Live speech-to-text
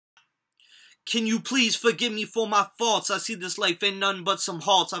Can you please forgive me for my faults? I see this life ain't none but some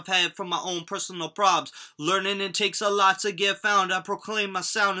halts I've had from my own personal probs. Learning it takes a lot to get found. I proclaim my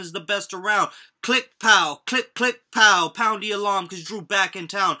sound is the best around. Click, pow, click, click, pow. Pound the alarm, cause Drew back in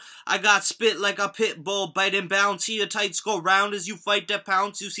town. I got spit like a pit bull, bite and bounce. See your tights go round as you fight that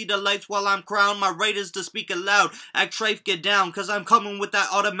pounce. You see the lights while I'm crowned. My right is to speak it loud. Act trife, get down, cause I'm coming with that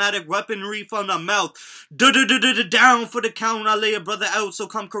automatic weaponry from the mouth. Down for the count. I lay a brother out, so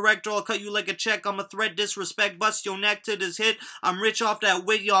come correct or I'll cut you like a check. I'm a threat, disrespect, bust your neck to this hit. I'm rich off that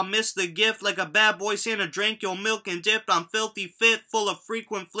wig, y'all miss the gift. Like a bad boy saying a drink, your milk and dipped. I'm filthy fit, full of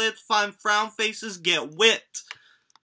frequent flips. Fine frown faces get whipped.